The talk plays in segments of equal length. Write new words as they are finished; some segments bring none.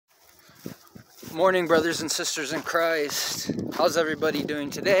Morning, brothers and sisters in Christ. How's everybody doing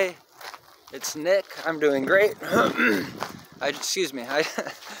today? It's Nick. I'm doing great. I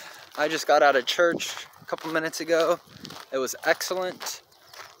just got out of church a couple minutes ago. It was excellent.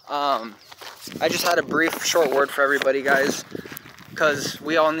 I just had a brief, short word for everybody, guys, because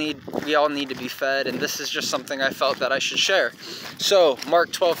we all need to be fed, and this is just something I felt that I should share. So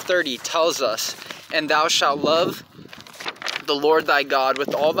Mark 12:30 tells us, "And thou shalt love the Lord thy God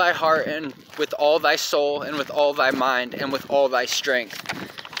with all thy heart and with all thy soul and with all thy mind and with all thy strength."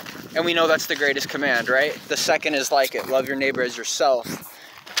 And we know that's the greatest command, right? The second is like it: love your neighbor as yourself.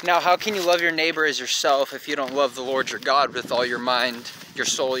 Now, how can you love your neighbor as yourself if you don't love the Lord your God with all your mind, your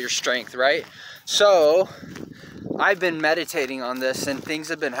soul, your strength, right? So I've been meditating on this and things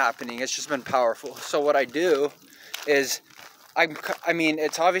have been happening. It's just been powerful. So what I do is, I mean,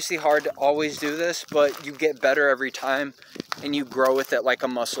 it's obviously hard to always do this, but you get better every time and you grow with it like a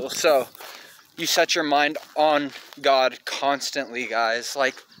muscle. So you set your mind on God constantly, guys,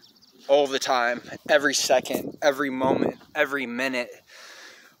 like all the time, every second, every moment, every minute.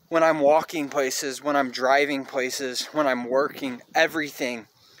 When I'm walking places, when I'm driving places, when I'm working, everything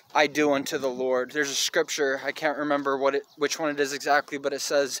I do unto the Lord. There's a scripture, I can't remember which one it is exactly, but it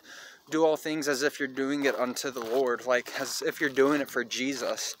says, do all things as if you're doing it unto the Lord, like as if you're doing it for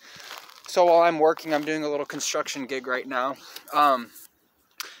Jesus. So while I'm working, I'm doing a little construction gig right now.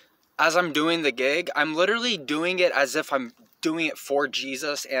 As I'm doing the gig, I'm literally doing it as if I'm doing it for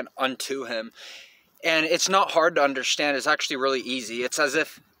Jesus and unto him. And it's not hard to understand. It's actually really easy. It's as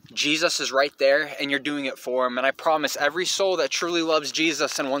if Jesus is right there and you're doing it for him. And I promise every soul that truly loves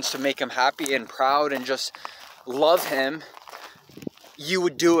Jesus and wants to make him happy and proud and just love him, you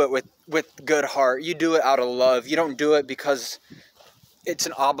would do it with good heart. You do it out of love. You don't do it because it's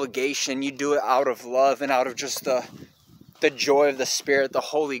an obligation. You do it out of love and out of just the joy of the Spirit. The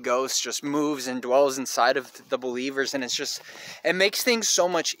Holy Ghost just moves and dwells inside of the believers, and it makes things so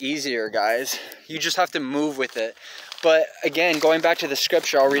much easier, guys. You just have to move with it. But again, going back to the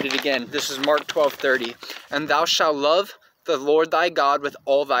scripture, I'll read it again. This is Mark 12:30. "And thou shalt love the Lord thy God with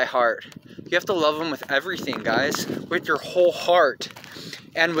all thy heart." You have to love him with everything, guys. With your whole heart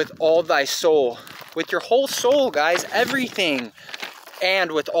and with all thy soul. With your whole soul, guys. Everything.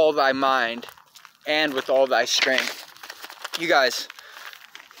 And with all thy mind and with all thy strength. You guys,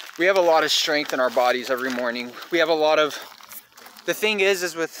 we have a lot of strength in our bodies every morning. We have a lot of... The thing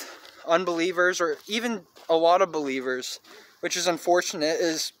is with unbelievers, or even a lot of believers, which is unfortunate,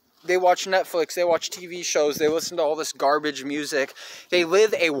 is they watch Netflix, they watch TV shows, they listen to all this garbage music. They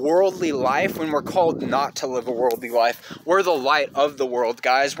live a worldly life when we're called not to live a worldly life. We're the light of the world,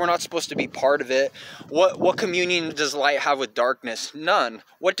 guys. We're not supposed to be part of it. What communion does light have with darkness? None.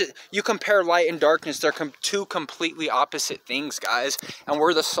 You compare light and darkness, they're two completely opposite things, guys. And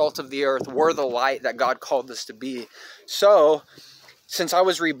we're the salt of the earth. We're the light that God called us to be. So, since I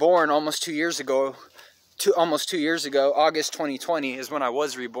was reborn almost 2 years ago, August 2020 is when I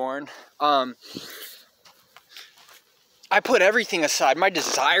was reborn. I put everything aside. My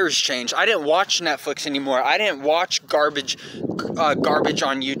desires changed. I didn't watch Netflix anymore. I didn't watch garbage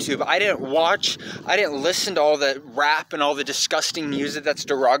on YouTube. I didn't listen to all the rap and all the disgusting music that's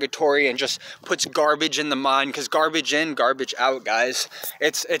derogatory and just puts garbage in the mind. Because garbage in, garbage out, guys.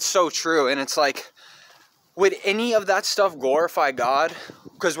 It's so true. And it's like, would any of that stuff glorify God?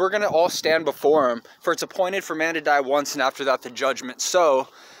 Because we're going to all stand before him. For it's appointed for man to die once, and after that the judgment. So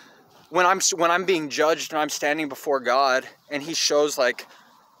when I'm being judged and I'm standing before God, and he shows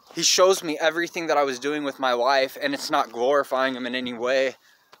me everything that I was doing with my life, and it's not glorifying him in any way,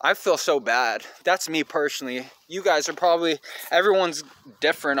 I feel so bad. That's me personally. You guys are everyone's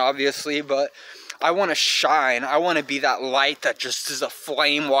different, obviously, but I want to shine. I want to be that light that just is a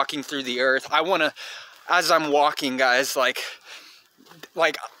flame walking through the earth. I want to, as I'm walking, guys, like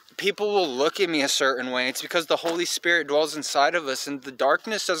people will look at me a certain way. It's because the Holy Spirit dwells inside of us, and the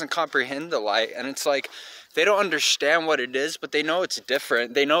darkness doesn't comprehend the light. And it's like, they don't understand what it is, but they know it's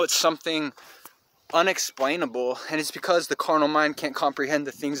different. They know it's something unexplainable, and it's because the carnal mind can't comprehend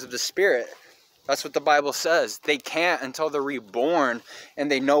the things of the Spirit. That's what the Bible says. They can't until they're reborn,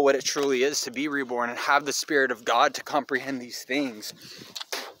 and they know what it truly is to be reborn and have the Spirit of God to comprehend these things.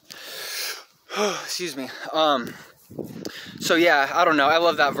 Excuse me. So yeah, I don't know. I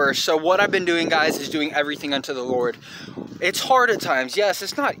love that verse. So what I've been doing, guys, is doing everything unto the Lord. It's hard at times. Yes,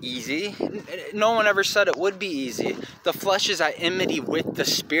 it's not easy. No one ever said it would be easy. The flesh is at enmity with the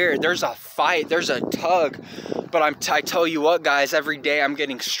Spirit. There's a fight. There's a tug. But I tell you what, guys, every day I'm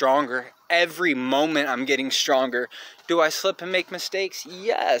getting stronger. Every moment I'm getting stronger. Do I slip and make mistakes?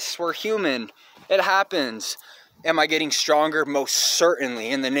 Yes, we're human. It happens. Am I getting stronger? Most certainly.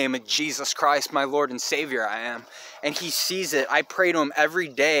 In the name of Jesus Christ, my Lord and Savior, I am. And he sees it. I pray to him every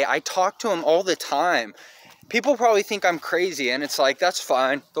day. I talk to him all the time. People probably think I'm crazy, and it's like, that's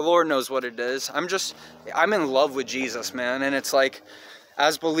fine. The Lord knows what it is. I'm in love with Jesus, man. And it's like,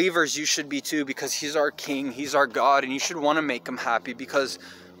 as believers, you should be too, because he's our King, he's our God, and you should want to make him happy, because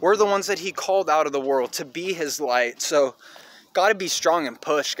we're the ones that he called out of the world to be his light. So, gotta be strong and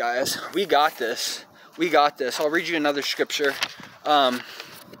push, guys. We got this. We got this. I'll read you another scripture. John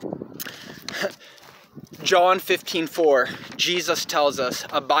 15:4. Jesus tells us,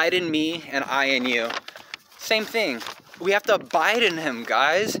 abide in me and I in you. Same thing. We have to abide in him,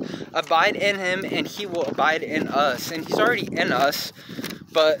 guys. Abide in him and he will abide in us. And he's already in us,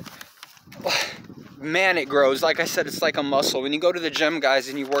 but man, it grows. Like I said, it's like a muscle. When you go to the gym, guys,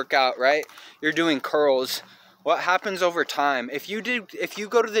 and you work out, right? You're doing curls. What happens over time? If you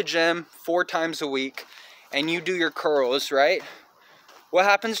go to the gym 4 times a week and you do your curls, right? What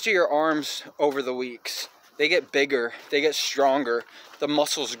happens to your arms over the weeks? They get bigger, they get stronger, the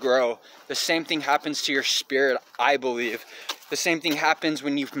muscles grow. The same thing happens to your spirit, I believe. The same thing happens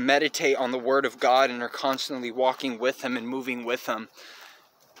when you meditate on the Word of God and are constantly walking with him and moving with him.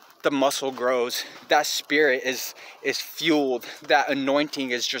 The muscle grows. That spirit is fueled. That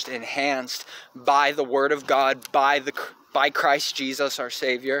anointing is just enhanced by the Word of God, by Christ Jesus, our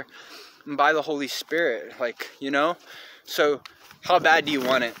Savior, and by the Holy Spirit. Like, you know? So, how bad do you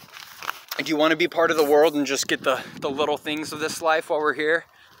want it? Do you want to be part of the world and just get the little things of this life while we're here?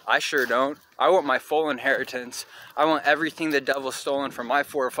 I sure don't. I want my full inheritance. I want everything the devil stolen from my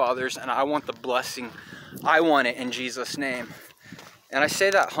forefathers, and I want the blessing. I want it in Jesus' name. And I say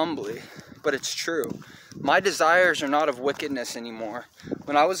that humbly, but it's true. My desires are not of wickedness anymore.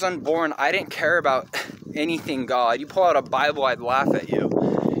 When I was unborn, I didn't care about anything God. You pull out a Bible, I'd laugh at you.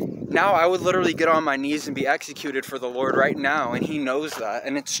 Now I would literally get on my knees and be executed for the Lord right now, and he knows that,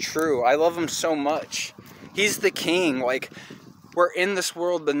 and it's true. I love him so much. He's the King. Like, we're in this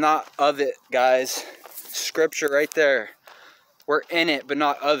world, but not of it, guys. Scripture right there. We're in it, but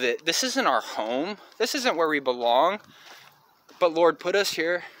not of it. This isn't our home. This isn't where we belong. But Lord put us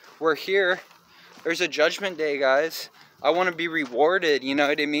here. We're here. There's a judgment day, guys. I want to be rewarded, you know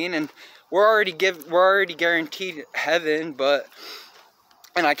what I mean? And we're already guaranteed heaven,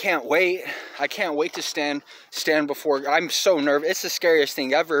 and I can't wait. I can't wait to stand before. I'm so nervous. It's the scariest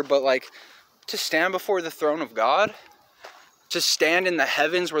thing ever, but like, to stand before the throne of God, to stand in the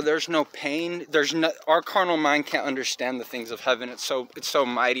heavens where there's no pain. Our carnal mind can't understand the things of heaven. It's so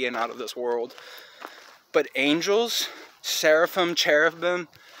mighty and out of this world. But angels, seraphim, cherubim,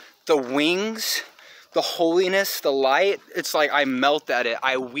 the wings, the holiness, the light, it's like I melt at it.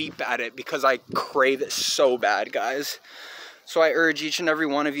 I weep at it because I crave it so bad, guys. So I urge each and every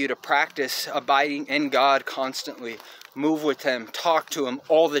one of you to practice abiding in God constantly. Move with him, talk to him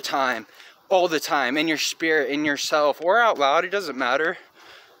all the time, in your spirit, in yourself, or out loud, it doesn't matter.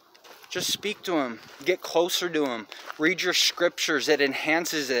 Just speak to him. Get closer to him. Read your scriptures. It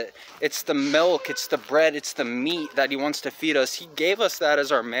enhances it. It's the milk. It's the bread. It's the meat that he wants to feed us. He gave us that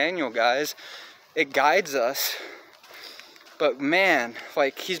as our manual, guys. It guides us. But man,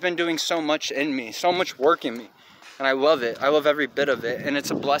 like, he's been doing so much in me, so much work in me. And I love it. I love every bit of it. And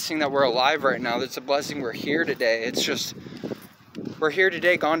it's a blessing that we're alive right now. It's a blessing we're here today. It's just, we're here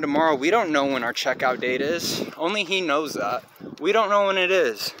today, gone tomorrow. We don't know when our checkout date is. Only he knows that. We don't know when it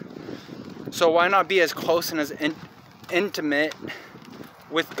is. So why not be as close and as intimate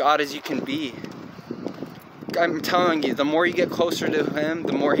with God as you can be? I'm telling you, the more you get closer to him,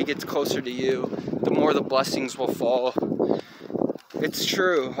 the more he gets closer to you, the more the blessings will fall. It's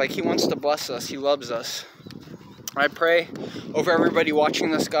true. Like, he wants to bless us. He loves us. I pray over everybody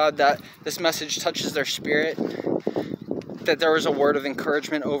watching this, God, that this message touches their spirit, that there was a word of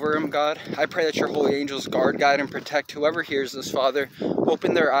encouragement over him, God. I pray that your holy angels guard, guide, and protect whoever hears this, Father.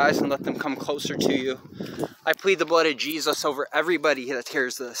 Open their eyes and let them come closer to you. I plead the blood of Jesus over everybody that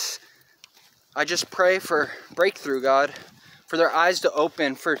hears this. I just pray for breakthrough, God, for their eyes to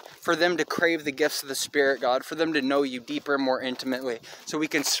open, for them to crave the gifts of the Spirit, God, for them to know you deeper and more intimately, so we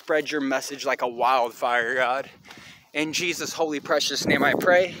can spread your message like a wildfire, God. In Jesus' holy, precious name I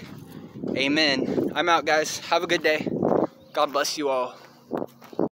pray. Amen. I'm out, guys. Have a good day. God bless you all.